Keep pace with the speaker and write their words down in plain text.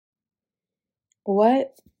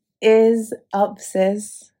What is up,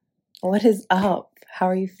 sis? What is up? How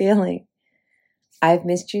are you feeling? I've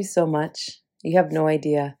missed you so much. You have no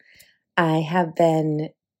idea. I have been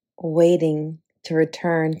waiting to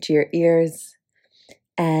return to your ears,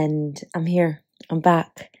 and I'm here. I'm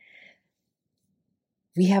back.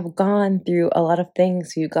 We have gone through a lot of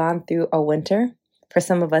things. We've gone through a winter. For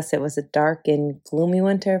some of us, it was a dark and gloomy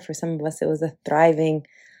winter. For some of us, it was a thriving,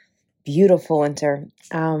 beautiful winter.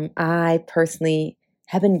 I personally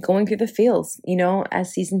have been going through the feels,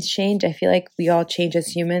 as seasons change. I feel like we all change as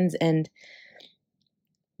humans. And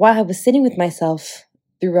while I was sitting with myself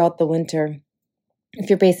throughout the winter, if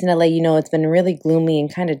you're based in LA, it's been really gloomy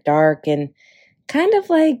and kind of dark and kind of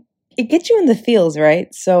like it gets you in the feels,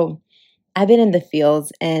 right? So I've been in the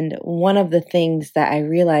feels. And one of the things that I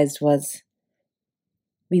realized was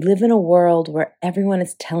we live in a world where everyone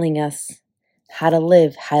is telling us how to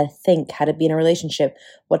live, how to think, how to be in a relationship,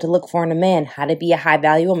 what to look for in a man, how to be a high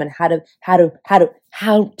value woman, how to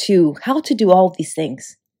do all of these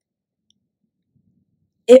things.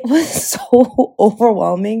 It was so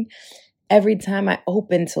overwhelming every time I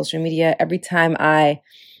opened social media, every time I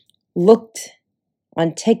looked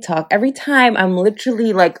on TikTok, every time I'm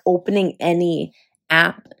literally like opening any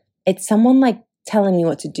app, it's someone like telling me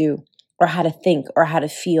what to do or how to think or how to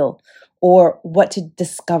feel or what to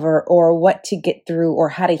discover, or what to get through, or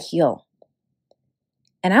how to heal.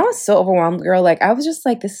 And I was so overwhelmed, girl. Like, I was just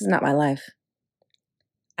like, this is not my life.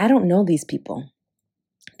 I don't know these people.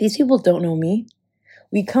 These people don't know me.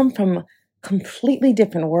 We come from completely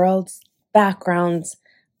different worlds, backgrounds,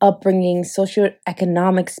 upbringing,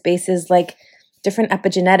 socioeconomic spaces, like different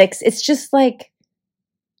epigenetics. It's just like,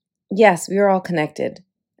 yes, we are all connected.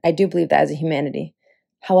 I do believe that as a humanity.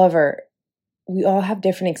 However, we all have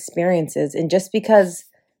different experiences. And just because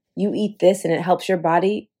you eat this and it helps your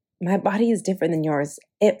body, my body is different than yours.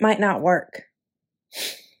 It might not work.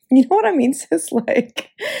 You know what I mean, sis?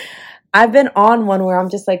 Like, I've been on one where I'm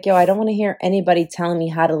just like, yo, I don't want to hear anybody telling me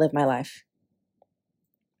how to live my life.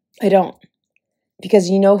 I don't. Because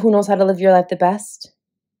you know who knows how to live your life the best?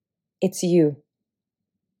 It's you.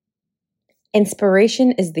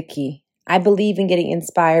 Inspiration is the key. I believe in getting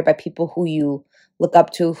inspired by people who you look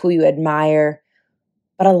up to, who you admire.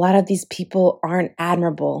 But a lot of these people aren't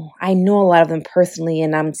admirable. I know a lot of them personally,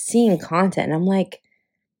 and I'm seeing content, and I'm like,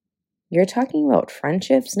 you're talking about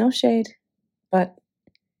friendships? No shade, but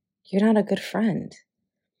you're not a good friend.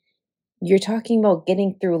 You're talking about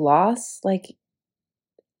getting through loss? Like,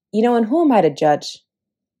 and who am I to judge?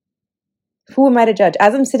 Who am I to judge?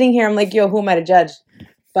 As I'm sitting here, I'm like, yo, who am I to judge?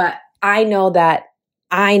 But I know that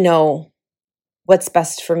I know what's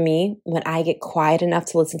best for me when I get quiet enough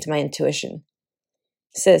to listen to my intuition.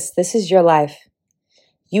 Sis, this is your life.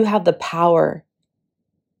 You have the power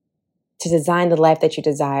to design the life that you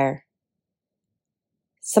desire.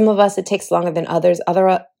 Some of us, it takes longer than others.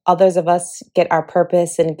 Others of us get our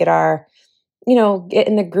purpose and get our, get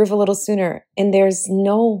in the groove a little sooner. And there's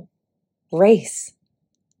no race.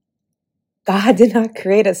 God did not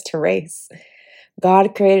create us to race.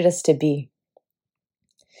 God created us to be.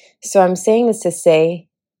 So I'm saying this to say,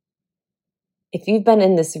 if you've been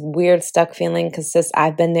in this weird stuck feeling, because sis,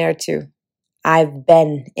 I've been there too. I've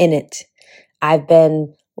been in it. I've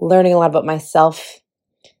been learning a lot about myself,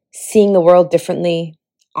 seeing the world differently,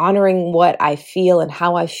 honoring what I feel and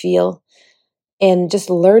how I feel, and just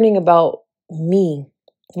learning about me.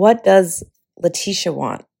 What does Letitia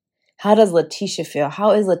want? How does Letitia feel?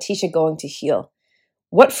 How is Letitia going to heal?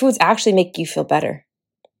 What foods actually make you feel better?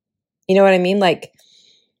 You know what I mean? Like,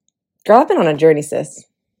 girl, I've been on a journey, sis.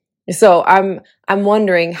 So I'm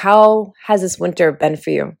wondering, how has this winter been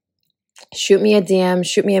for you? Shoot me a DM,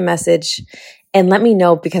 shoot me a message, and let me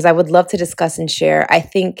know, because I would love to discuss and share. I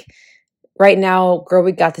think right now, Girl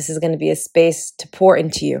We Got This is going to be a space to pour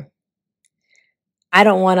into you. I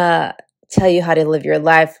don't want to tell you how to live your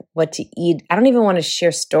life, what to eat. I don't even want to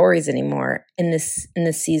share stories anymore in this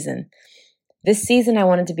season. This season, I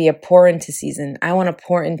want it to be a pour into season. I want to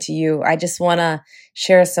pour into you. I just want to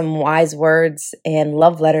share some wise words and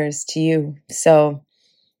love letters to you. So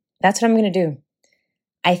that's what I'm going to do.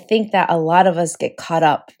 I think that a lot of us get caught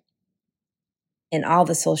up in all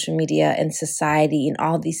the social media and society and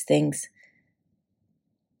all these things.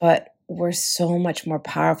 But we're so much more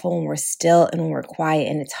powerful when we're still and when we're quiet.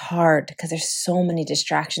 And it's hard because there's so many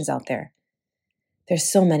distractions out there. There's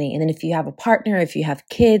so many. And then if you have a partner, if you have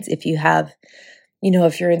kids, if you have,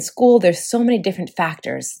 if you're in school, there's so many different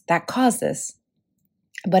factors that cause this.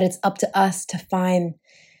 But it's up to us to find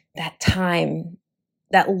that time,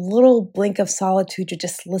 that little blink of solitude to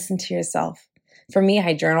just listen to yourself. For me,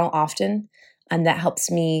 I journal often, and that helps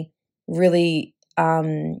me really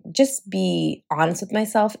just be honest with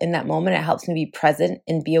myself in that moment. It helps me be present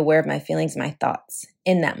and be aware of my feelings, my thoughts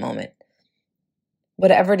in that moment.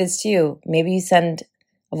 Whatever it is to you, maybe you send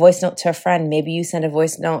a voice note to a friend. Maybe you send a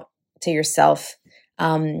voice note to yourself.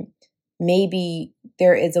 Maybe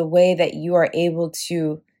there is a way that you are able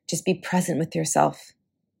to just be present with yourself.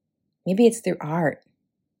 Maybe it's through art.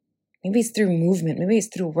 Maybe it's through movement. Maybe it's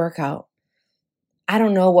through workout. I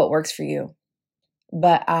don't know what works for you,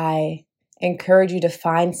 but I encourage you to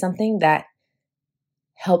find something that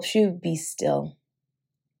helps you be still.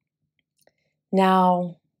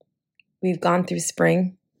 Now, we've gone through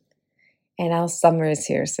spring, and now summer is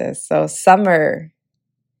here, sis. So summer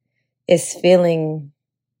is feeling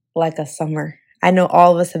like a summer. I know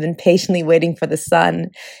all of us have been patiently waiting for the sun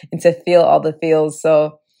and to feel all the feels.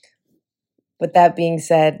 So with that being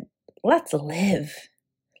said, let's live.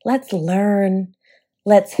 Let's learn.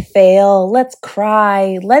 Let's fail. Let's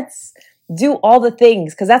cry. Let's do all the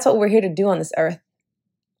things, because that's what we're here to do on this earth.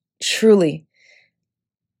 Truly.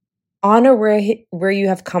 Honor where you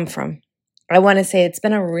have come from. I want to say it's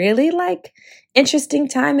been a really interesting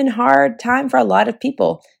time and hard time for a lot of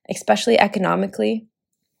people, especially economically,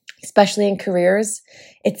 especially in careers.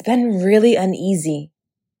 It's been really uneasy.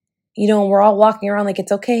 We're all walking around like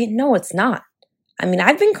it's okay. No, it's not. I mean,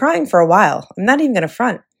 I've been crying for a while. I'm not even going to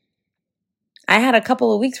front. I had a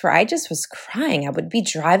couple of weeks where I just was crying. I would be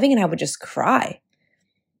driving and I would just cry.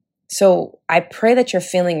 So I pray that you're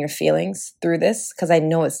feeling your feelings through this, because I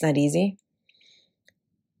know it's not easy.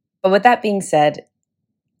 But with that being said,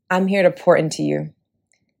 I'm here to pour into you.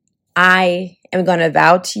 I am going to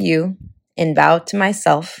vow to you and vow to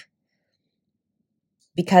myself,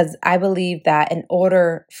 because I believe that in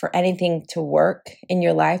order for anything to work in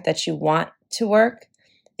your life that you want to work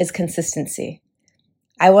is consistency.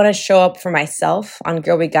 I want to show up for myself on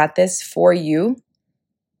Girl We Got This for you,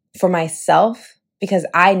 for myself, because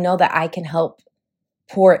I know that I can help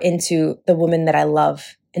pour into the woman that I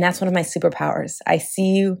love. And that's one of my superpowers. I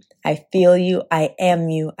see you, I feel you, I am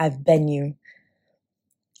you, I've been you.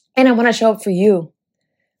 And I want to show up for you,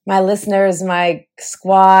 my listeners, my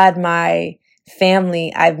squad, my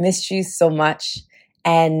family. I've missed you so much.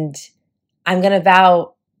 And I'm going to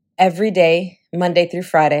vow every day, Monday through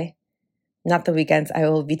Friday, not the weekends, I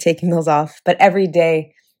will be taking those off, but every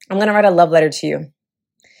day I'm going to write a love letter to you.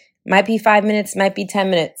 Might be 5 minutes, might be 10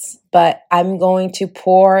 minutes, but I'm going to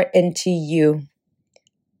pour into you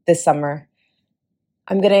this summer.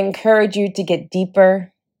 I'm going to encourage you to get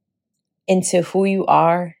deeper into who you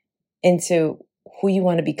are, into who you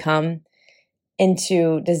want to become,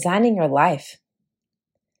 into designing your life.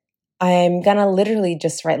 I'm going to literally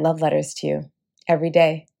just write love letters to you every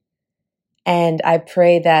day. And I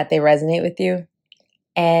pray that they resonate with you.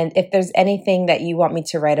 And if there's anything that you want me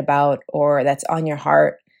to write about or that's on your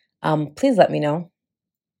heart, please let me know.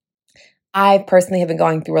 I personally have been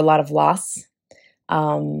going through a lot of loss.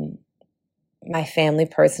 My family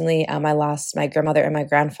personally, I lost my grandmother and my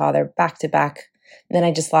grandfather back to back. And then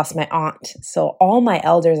I just lost my aunt. So all my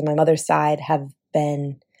elders on my mother's side have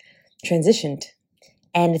been transitioned.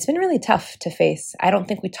 And it's been really tough to face. I don't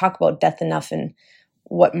think we talk about death enough and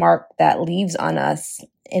what mark that leaves on us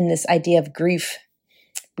in this idea of grief.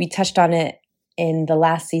 We touched on it in the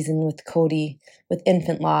last season with Cody, with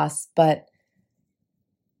infant loss, but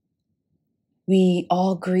we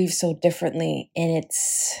all grieve so differently. And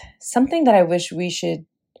it's something that I wish we should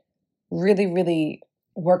really, really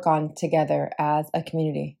work on together as a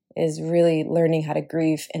community, is really learning how to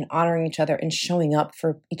grieve and honoring each other and showing up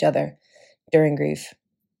for each other during grief.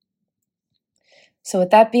 So with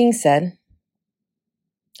that being said,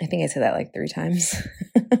 I think I said that like 3 times.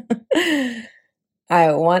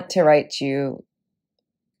 I want to write you,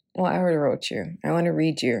 well, I already wrote you. I want to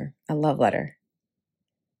read you a love letter.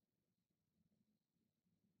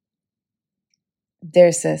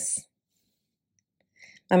 Dear sis,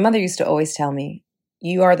 my mother used to always tell me,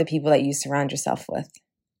 you are the people that you surround yourself with.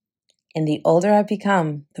 And the older I've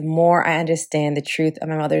become, the more I understand the truth of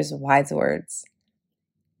my mother's wise words.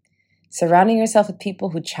 Surrounding yourself with people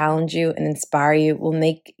who challenge you and inspire you will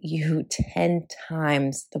make you 10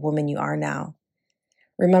 times the woman you are now.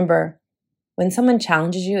 Remember, when someone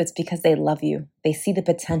challenges you, it's because they love you. They see the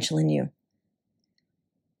potential in you.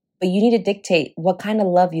 But you need to dictate what kind of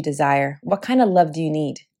love you desire. What kind of love do you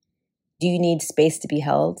need? Do you need space to be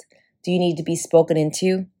held? Do you need to be spoken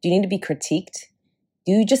into? Do you need to be critiqued?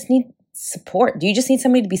 Do you just need support? Do you just need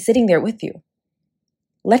somebody to be sitting there with you?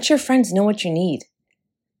 Let your friends know what you need.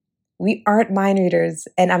 We aren't mind readers,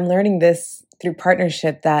 and I'm learning this through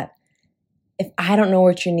partnership, that if I don't know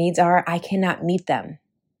what your needs are, I cannot meet them.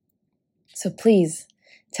 So please,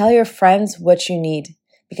 tell your friends what you need,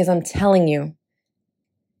 because I'm telling you,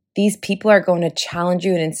 These people are going to challenge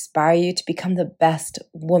you and inspire you to become the best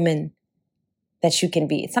woman that you can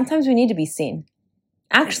be. Sometimes we need to be seen.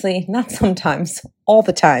 Actually, not sometimes, all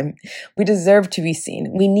the time. We deserve to be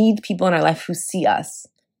seen. We need people in our life who see us.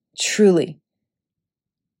 Truly.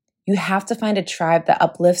 You have to find a tribe that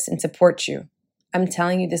uplifts and supports you. I'm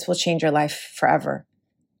telling you, this will change your life forever.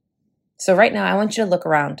 So right now, I want you to look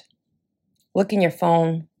around. Look in your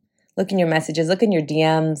phone. Look in your messages. Look in your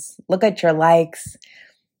DMs. Look at your likes.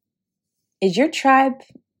 Is your tribe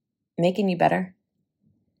making you better?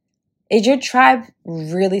 Is your tribe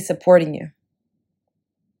really supporting you?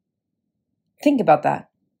 Think about that.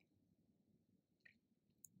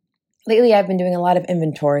 Lately, I've been doing a lot of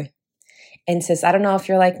inventory. And sis, I don't know if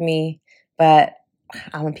you're like me, but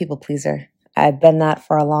I'm a people pleaser. I've been that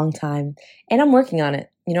for a long time. And I'm working on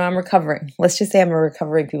it. I'm recovering. Let's just say I'm a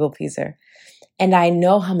recovering people pleaser. And I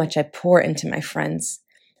know how much I pour into my friends.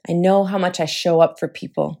 I know how much I show up for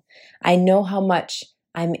people. I know how much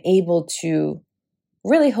I'm able to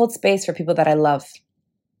really hold space for people that I love.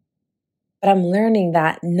 But I'm learning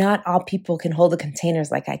that not all people can hold the containers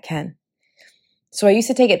like I can. So I used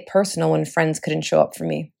to take it personal when friends couldn't show up for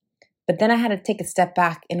me. But then I had to take a step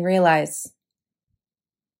back and realize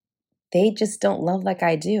they just don't love like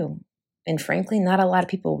I do. And frankly, not a lot of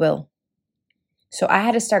people will. So I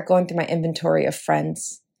had to start going through my inventory of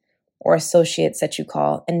friends or associates that you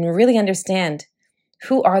call and really understand,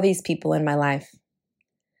 who are these people in my life?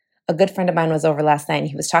 A good friend of mine was over last night and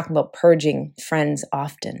he was talking about purging friends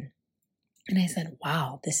often. And I said,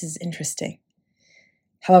 wow, this is interesting.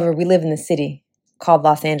 However, we live in the city called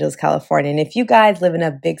Los Angeles, California. And if you guys live in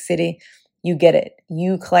a big city, you get it.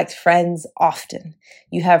 You collect friends often.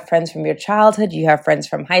 You have friends from your childhood. You have friends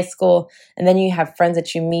from high school. And then you have friends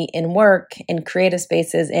that you meet in work, in creative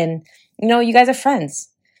spaces. And, you guys are friends.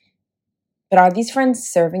 But are these friends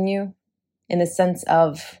serving you in the sense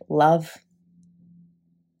of love,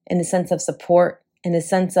 in the sense of support, in the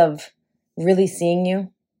sense of really seeing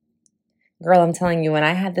you? Girl, I'm telling you, when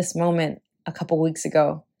I had this moment a couple weeks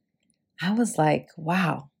ago, I was like,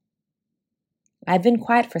 wow, I've been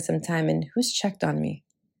quiet for some time and who's checked on me?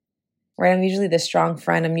 Right? I'm usually the strong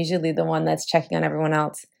friend. I'm usually the one that's checking on everyone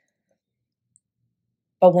else.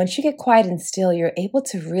 But once you get quiet and still, you're able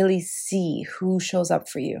to really see who shows up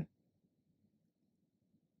for you.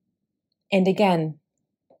 And again,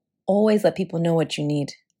 always let people know what you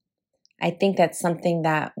need. I think that's something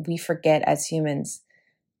that we forget as humans.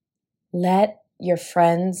 Let your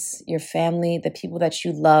friends, your family, the people that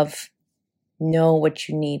you love know what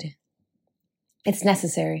you need. It's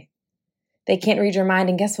necessary. They can't read your mind.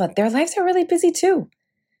 And guess what? Their lives are really busy too.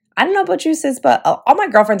 I don't know about you, sis, but all my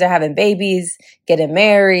girlfriends are having babies, getting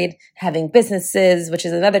married, having businesses, which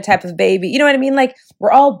is another type of baby. You know what I mean? Like,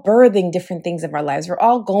 we're all birthing different things in our lives. We're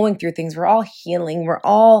all going through things. We're all healing. We're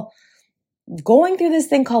all going through this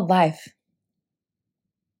thing called life.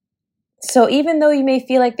 So even though you may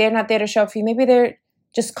feel like they're not there to show up for you, maybe they're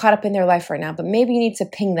just caught up in their life right now, but maybe you need to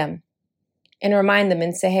ping them and remind them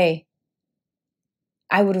and say, hey,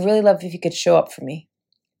 I would really love if you could show up for me.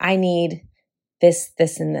 I need this,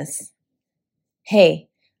 this, and this. Hey,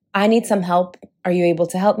 I need some help. Are you able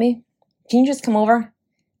to help me? Can you just come over?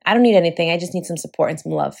 I don't need anything. I just need some support and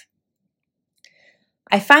some love.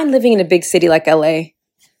 I find living in a big city like LA,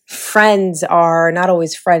 friends are not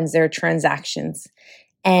always friends. They're transactions.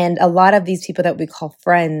 And a lot of these people that we call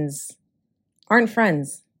friends aren't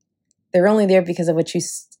friends. They're only there because of what you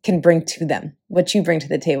can bring to them, what you bring to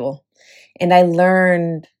the table. And I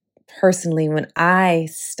learned personally when I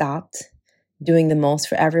stopped doing the most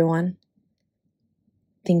for everyone,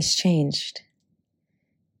 things changed.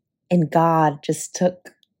 And God just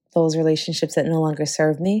took those relationships that no longer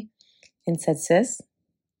served me and said, sis,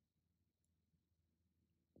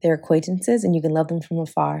 they're acquaintances and you can love them from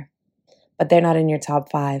afar, but they're not in your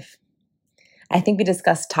top 5. I think we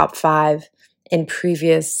discussed top 5 in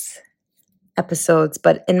previous episodes,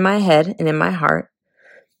 but in my head and in my heart,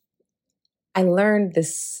 I learned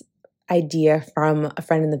this idea from a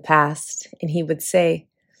friend in the past, and he would say,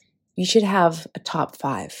 you should have a top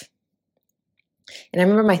 5. And I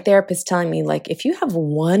remember my therapist telling me, like, if you have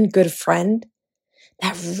one good friend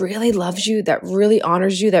that really loves you, that really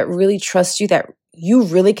honors you, that really trusts you, that you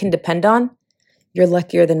really can depend on, you're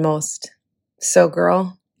luckier than most. So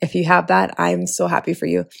girl, if you have that, I'm so happy for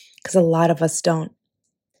you, because a lot of us don't.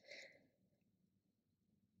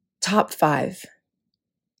 Top 5.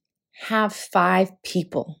 Have 5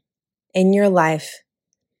 people in your life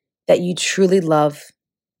that you truly love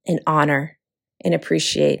and honor and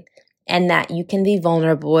appreciate, and that you can be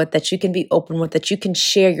vulnerable with, that you can be open with, that you can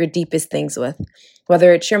share your deepest things with,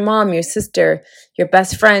 whether it's your mom, your sister, your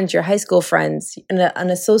best friends, your high school friends, an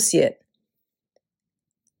associate.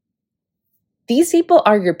 These people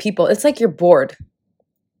are your people. It's like your board.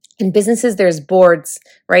 In businesses, there's boards,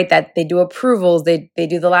 right? That they do approvals, they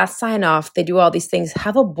do the last sign off, they do all these things.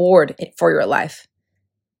 Have a board for your life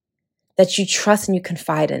that you trust and you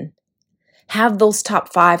confide in. Have those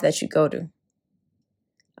top 5 that you go to.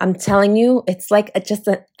 I'm telling you, it's like just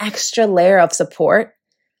an extra layer of support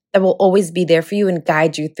that will always be there for you and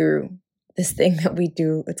guide you through this thing that we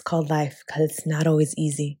do. It's called life, because it's not always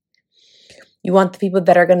easy. You want the people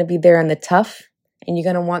that are going to be there in the tough, and you're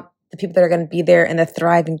going to want the people that are going to be there in the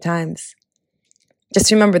thriving times.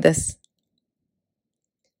 Just remember this.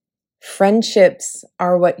 Friendships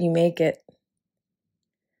are what you make it.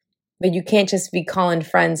 But you can't just be calling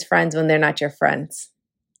friends friends when they're not your friends.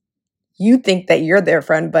 You think that you're their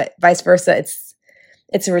friend, but vice versa.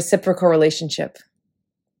 It's a reciprocal relationship.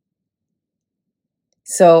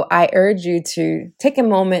 So I urge you to take a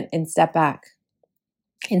moment and step back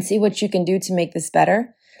and see what you can do to make this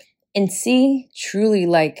better, and see truly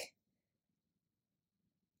like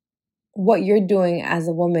what you're doing as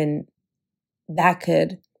a woman that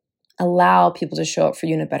could allow people to show up for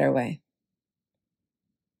you in a better way.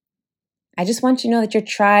 I just want you to know that your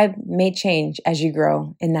tribe may change as you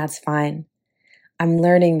grow, and that's fine. I'm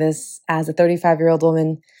learning this as a 35-year-old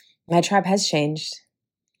woman. My tribe has changed.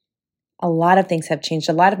 A lot of things have changed.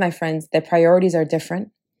 A lot of my friends, their priorities are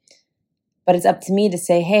different. But it's up to me to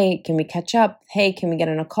say, hey, can we catch up? Hey, can we get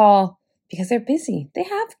on a call? Because they're busy. They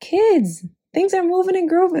have kids. Things are moving and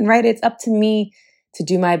grooving, right? It's up to me to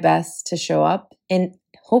do my best to show up, and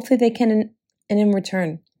hopefully they can in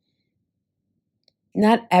return.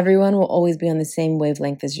 Not everyone will always be on the same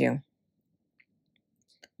wavelength as you.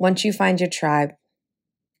 Once you find your tribe,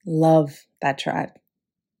 love that tribe.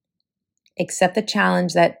 Accept the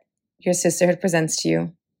challenge that your sisterhood presents to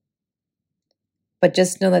you, but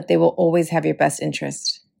just know that they will always have your best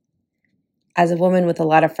interest. As a woman with a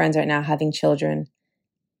lot of friends right now having children,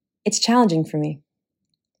 it's challenging for me.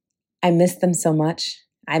 I miss them so much.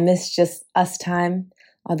 I miss just us time.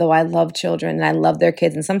 Although I love children and I love their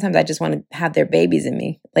kids, and sometimes I just want to have their babies in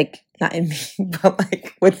me, like not in me, but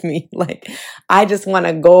like with me. Like I just want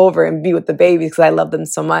to go over and be with the babies because I love them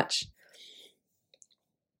so much.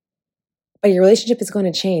 But your relationship is going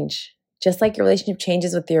to change, just like your relationship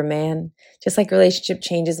changes with your man, just like your relationship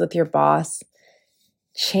changes with your boss.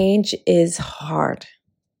 Change is hard,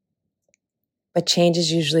 but change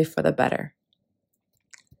is usually for the better.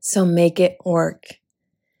 So make it work.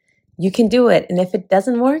 You can do it. And if it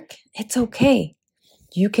doesn't work, it's okay.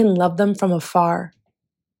 You can love them from afar.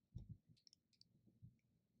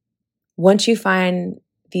 Once you find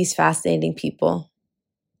these fascinating people,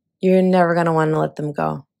 you're never going to want to let them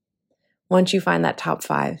go. Once you find that top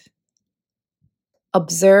 5,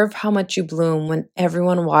 observe how much you bloom when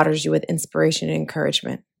everyone waters you with inspiration and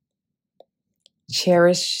encouragement.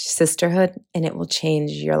 Cherish sisterhood, and it will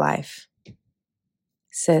change your life.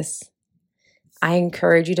 Sis, I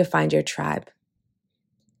encourage you to find your tribe.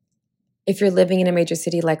 If you're living in a major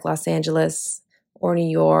city like Los Angeles or New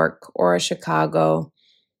York or Chicago,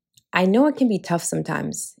 I know it can be tough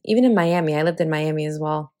sometimes. Even in Miami, I lived in Miami as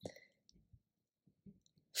well.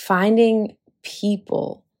 Finding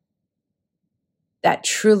people that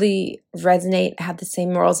truly resonate, have the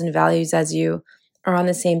same morals and values as you, are on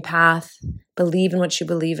the same path, believe in what you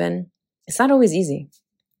believe in. It's not always easy,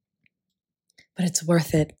 but it's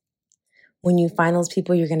worth it. When you find those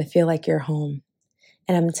people, you're going to feel like you're home.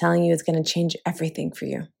 And I'm telling you, it's going to change everything for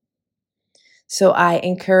you. So I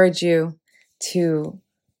encourage you to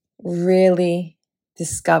really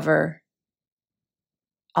discover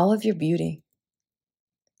all of your beauty,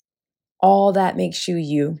 all that makes you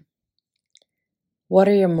you. What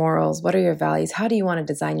are your morals? What are your values? How do you want to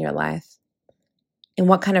design your life? And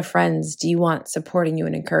what kind of friends do you want supporting you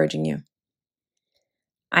and encouraging you?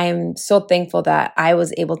 I am so thankful that I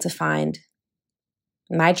was able to find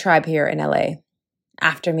my tribe here in LA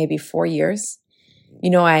after maybe 4 years.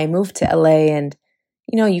 I moved to LA and,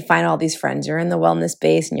 you find all these friends. You're in the wellness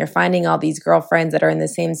space and you're finding all these girlfriends that are in the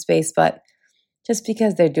same space, but just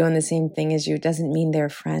because they're doing the same thing as you doesn't mean they're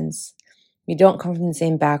friends. We don't come from the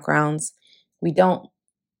same backgrounds. We don't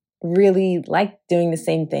really like doing the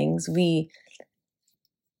same things. We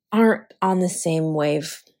aren't on the same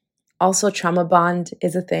wave. Also, trauma bond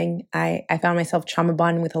is a thing. I found myself trauma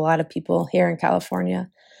bonding with a lot of people here in California.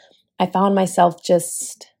 I found myself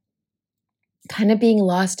just kind of being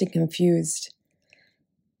lost and confused.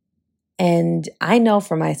 And I know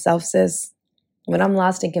for myself, sis, when I'm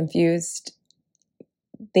lost and confused,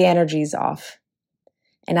 the energy's off.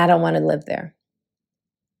 And I don't want to live there.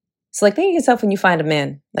 So like think of yourself when you find a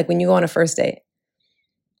man, like when you go on a first date.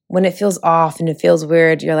 When it feels off and it feels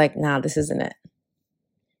weird, you're like, nah, this isn't it.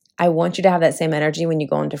 I want you to have that same energy when you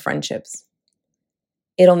go into friendships.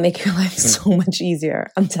 It'll make your life so much easier.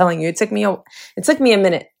 I'm telling you, it took me a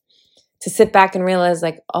minute to sit back and realize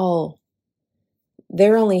like, oh,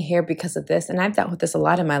 they're only here because of this. And I've dealt with this a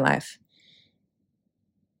lot in my life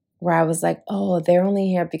where I was like, oh, they're only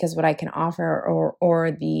here because what I can offer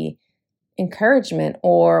or the encouragement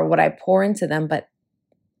or what I pour into them. But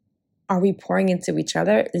are we pouring into each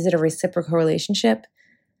other? Is it a reciprocal relationship?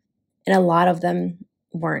 And a lot of them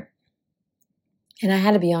weren't. And I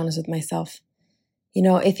had to be honest with myself. You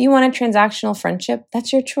know, if you want a transactional friendship,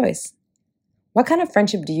 that's your choice. What kind of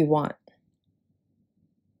friendship do you want?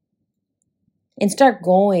 And start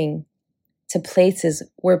going to places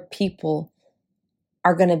where people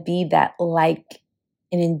are going to be that like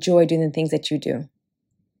and enjoy doing the things that you do.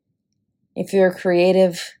 If you're a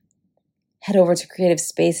creative, head over to creative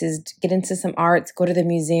spaces, get into some arts, go to the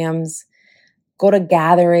museums, go to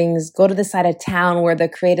gatherings, go to the side of town where the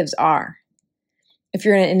creatives are. If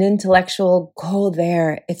you're an intellectual, go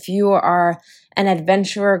there. If you are an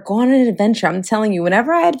adventurer, go on an adventure. I'm telling you,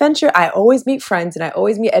 whenever I adventure, I always meet friends and I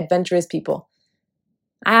always meet adventurous people.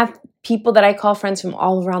 I have people that I call friends from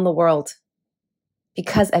all around the world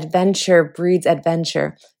because adventure breeds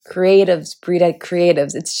adventure. Creatives breed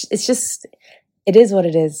creatives. It's just, it is what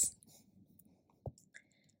it is.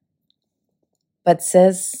 But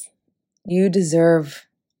sis, you deserve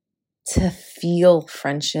to feel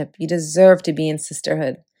friendship. You deserve to be in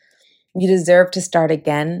sisterhood. You deserve to start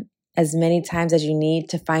again as many times as you need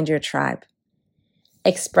to find your tribe.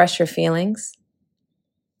 Express your feelings.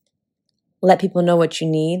 Let people know what you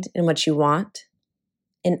need and what you want.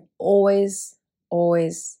 And always,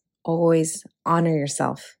 always, always honor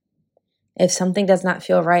yourself. If something does not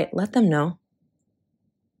feel right, let them know.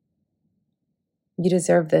 You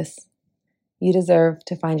deserve this. You deserve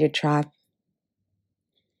to find your tribe.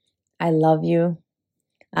 I love you.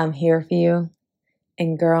 I'm here for you.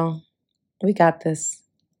 And girl, we got this.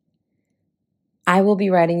 I will be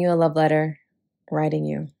writing you a love letter.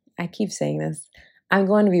 I keep saying this. I'm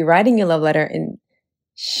going to be writing you a love letter and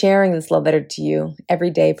sharing this love letter to you every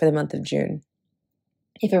day for the month of June.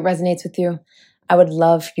 If it resonates with you, I would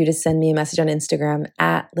love for you to send me a message on Instagram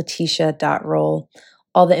at letitia.roll.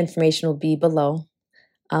 All the information will be below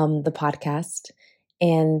the podcast.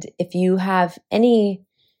 And if you have any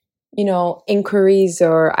inquiries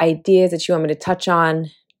or ideas that you want me to touch on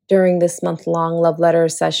during this month-long love letter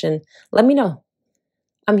session, let me know.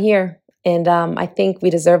 I'm here. And I think we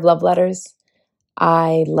deserve love letters.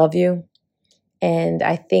 I love you. And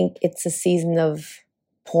I think it's a season of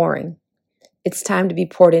pouring. It's time to be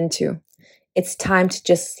poured into. It's time to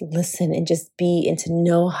just listen and just be and to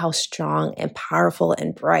know how strong and powerful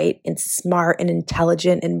and bright and smart and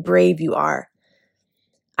intelligent and brave you are.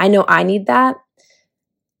 I know I need that.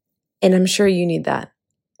 And I'm sure you need that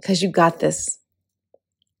because you got this.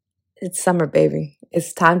 It's summer, baby.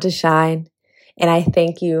 It's time to shine. And I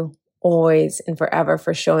thank you always and forever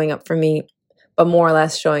for showing up for me, but more or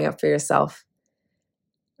less showing up for yourself.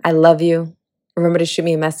 I love you. Remember to shoot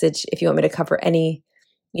me a message if you want me to cover any,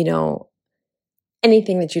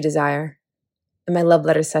 anything that you desire. In my love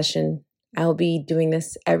letter session, I will be doing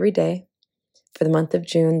this every day for the month of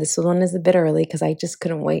June. This one is a bit early because I just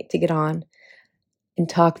couldn't wait to get on and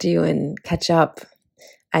talk to you and catch up.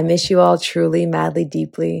 I miss you all truly, madly,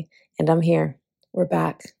 deeply, and I'm here. We're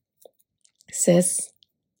back. Sis,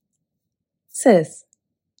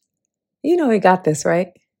 you know we got this,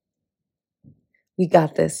 right? We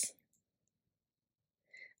got this.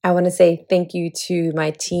 I want to say thank you to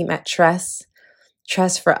my team at Tress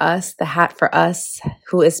for Us, the hat for us,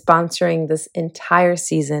 who is sponsoring this entire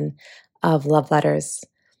season of Love Letters.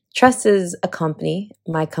 Tress is a company,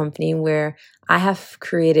 my company, where I have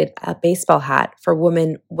created a baseball hat for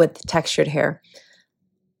women with textured hair.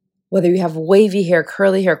 Whether you have wavy hair,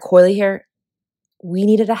 curly hair, coily hair, we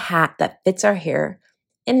needed a hat that fits our hair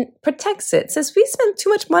and protects it. Since we spend too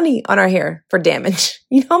much money on our hair for damage.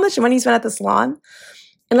 You know how much money you spend at the salon?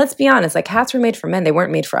 And let's be honest, like hats were made for men. They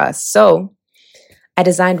weren't made for us. So I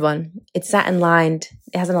designed one. It's satin lined.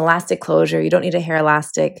 It has an elastic closure. You don't need a hair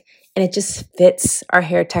elastic. And it just fits our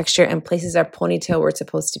hair texture and places our ponytail where it's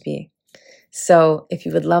supposed to be. So if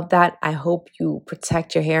you would love that, I hope you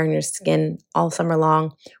protect your hair and your skin all summer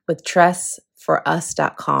long with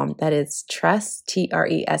TressForUs.com. That is Tress,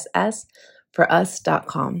 TRESS, for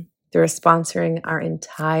us.com. They're sponsoring our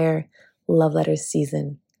entire Love Letters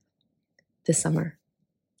season this summer.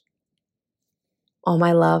 All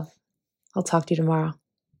my love. I'll talk to you tomorrow.